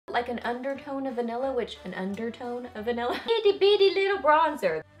like an undertone of vanilla, which an undertone of vanilla. Itty bitty little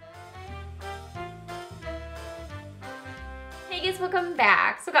bronzer. Hey guys, welcome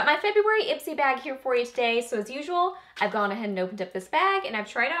back. So I got my February Ipsy bag here for you today. So as usual, I've gone ahead and opened up this bag and I've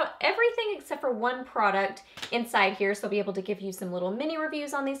tried out everything except for one product inside here. So I'll be able to give you some little mini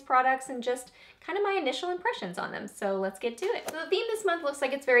reviews on these products and just kind of my initial impressions on them. So let's get to it. So the theme this month looks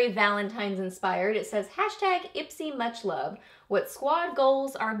like it's very Valentine's inspired. It says hashtag Ipsy much love, what squad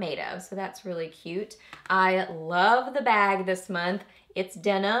goals are made of. So that's really cute. I love the bag this month. It's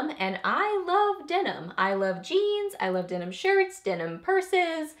denim, and I love denim. I love jeans, I love denim shirts, denim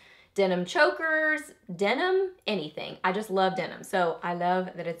purses, denim chokers, denim anything. I just love denim. So I love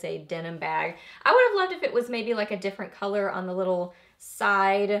that it's a denim bag. I would have loved if it was maybe like a different color on the little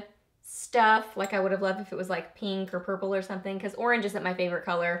side stuff. Like I would have loved if it was like pink or purple or something, because orange isn't my favorite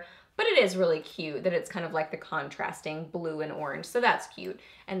color. But it is really cute that it's kind of like the contrasting blue and orange. So that's cute.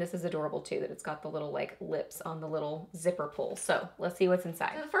 And this is adorable too, that it's got the little like lips on the little zipper pull. So let's see what's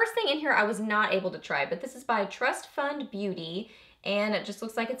inside. So the first thing in here I was not able to try, but this is by Trust Fund Beauty. And it just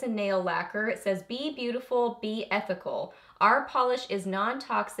looks like it's a nail lacquer. It says, be beautiful, be ethical. Our polish is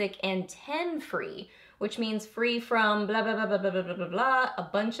non-toxic and 10 free, which means free from blah, blah, blah, blah, blah, blah, blah, blah, a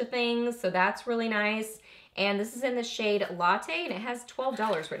bunch of things. So that's really nice. And this is in the shade Latte, and it has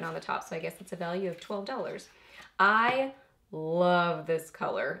 $12 written on the top, so I guess it's a value of $12. I love this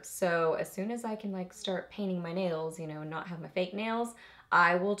color. So as soon as I can like start painting my nails, you know, and not have my fake nails,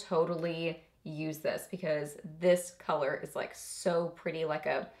 I will totally use this because this color is like so pretty, like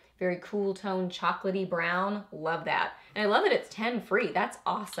a very cool tone chocolatey brown. Love that. And I love that it's 10 free. That's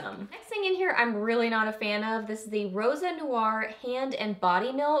awesome. Next thing in here I'm really not a fan of. This is the Rosa Noir Hand and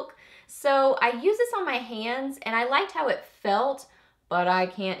Body Milk. So I use this on my hands and I liked how it felt, but I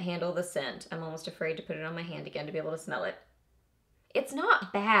can't handle the scent. I'm almost afraid to put it on my hand again to be able to smell it. It's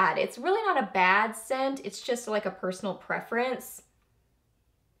not bad. It's really not a bad scent. It's just like a personal preference.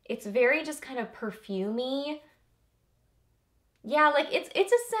 It's very just kind of perfumey. Yeah, like it's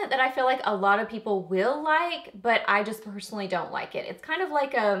a scent that I feel like a lot of people will like, but I just personally don't like it. It's kind of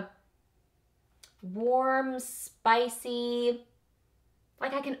like a warm, spicy,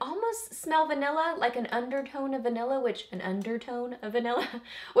 like I can almost smell vanilla, like an undertone of vanilla,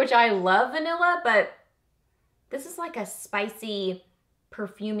 which I love vanilla, but this is like a spicy,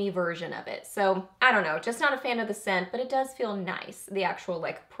 perfumey version of it. So I don't know, just not a fan of the scent, but it does feel nice. The actual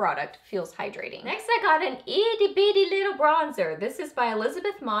like product feels hydrating. Next I got an itty bitty little bronzer. This is by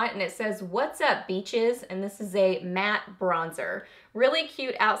Elizabeth Mott and it says, what's up beaches? And this is a matte bronzer. Really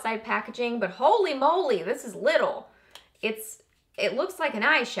cute outside packaging, but holy moly, this is little. It looks like an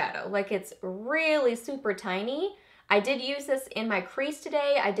eyeshadow, like it's really super tiny. I did use this in my crease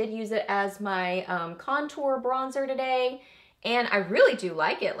today. I did use it as my contour bronzer today. And I really do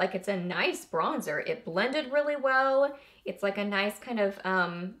like it. Like it's a nice bronzer. It blended really well. It's like a nice kind of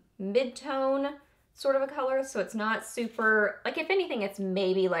mid-tone sort of a color. So it's not super, like if anything, it's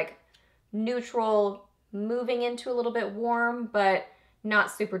maybe like neutral, moving into a little bit warm, but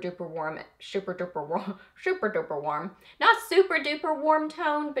not super duper warm, super duper warm. Not super duper warm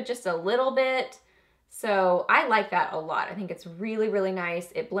tone, but just a little bit. So I like that a lot. I think it's really, really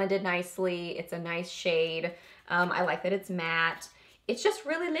nice. It blended nicely. It's a nice shade. I like that it's matte. It's just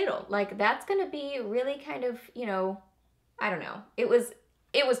really little. Like that's gonna be really kind of, you know, I don't know. It was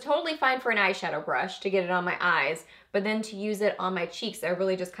totally fine for an eyeshadow brush to get it on my eyes, but then to use it on my cheeks, I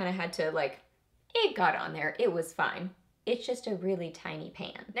really just kind of had to like, it got on there. It was fine. It's just a really tiny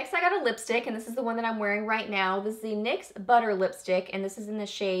pan. Next, I got a lipstick, and this is the one that I'm wearing right now. This is the NYX Butter Lipstick, and this is in the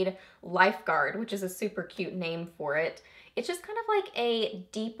shade Lifeguard, which is a super cute name for it. It's just kind of like a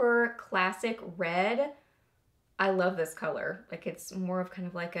deeper classic red. I love this color. Like it's more of kind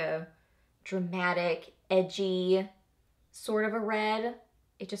of like a dramatic, edgy sort of a red.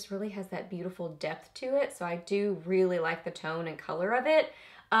 It just really has that beautiful depth to it, so I do really like the tone and color of it.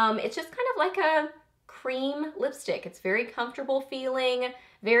 It's just kind of like a cream lipstick. It's very comfortable feeling,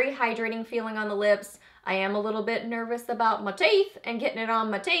 very hydrating feeling on the lips. I am a little bit nervous about my teeth and getting it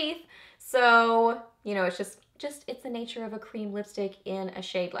on my teeth. So, you know, it's just it's the nature of a cream lipstick in a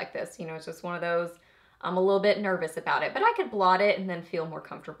shade like this. You know, it's just one of those, I'm a little bit nervous about it, but I could blot it and then feel more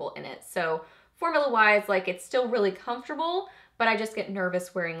comfortable in it. So formula-wise, like it's still really comfortable, but I just get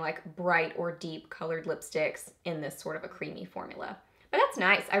nervous wearing like bright or deep colored lipsticks in this sort of a creamy formula. But that's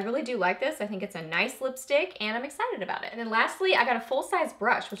nice. I really do like this. I think it's a nice lipstick and I'm excited about it. And then lastly, I got a full-size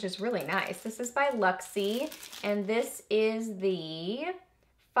brush, which is really nice. This is by Luxie, and this is the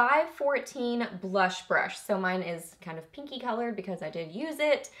 514 blush brush. So mine is kind of pinky colored because I did use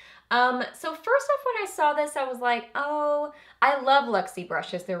it. So first off, when I saw this, I was like, oh, I love Luxie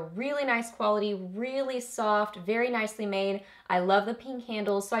brushes. They're really nice quality, really soft, very nicely made. I love the pink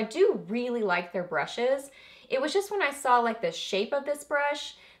handles, so I do really like their brushes. It was just when I saw like the shape of this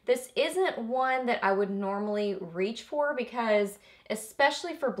brush, this isn't one that I would normally reach for because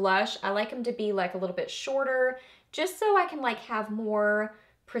especially for blush, I like them to be like a little bit shorter just so I can like have more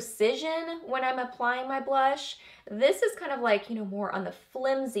precision when I'm applying my blush. This is kind of like, you know, more on the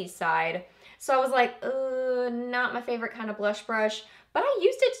flimsy side. So I was like, not my favorite kind of blush brush, but I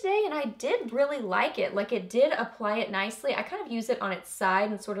used it today and I did really like it. Like it did apply it nicely. I kind of used it on its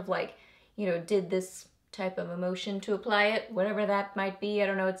side and sort of like, you know, did this type of a motion to apply it, whatever that might be. I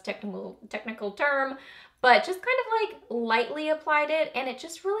don't know its technical term, but just kind of like lightly applied it and it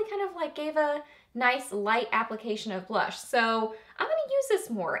just really kind of like gave a nice light application of blush. So I'm gonna use this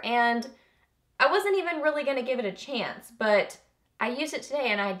more, and I wasn't even really gonna give it a chance, but I used it today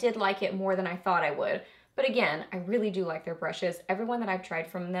and I did like it more than I thought I would. But again, I really do like their brushes. Everyone that I've tried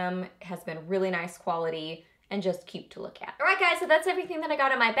from them has been really nice quality and just cute to look at. All right guys, so that's everything that I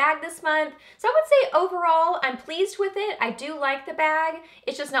got in my bag this month. So I would say overall, I'm pleased with it. I do like the bag.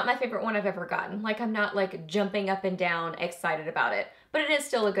 It's just not my favorite one I've ever gotten. Like I'm not like jumping up and down excited about it, but it is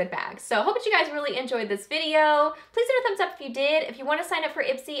still a good bag. So I hope that you guys really enjoyed this video. Please hit a thumbs up if you did. If you want to sign up for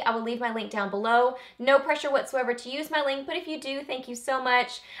Ipsy, I will leave my link down below. No pressure whatsoever to use my link, but if you do, thank you so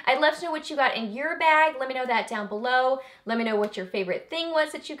much. I'd love to know what you got in your bag. Let me know that down below. Let me know what your favorite thing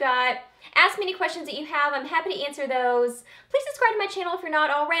was that you got. Ask me any questions that you have. I'm happy to answer those. Please subscribe to my channel if you're not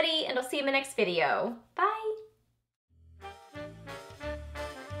already, and I'll see you in my next video. Bye!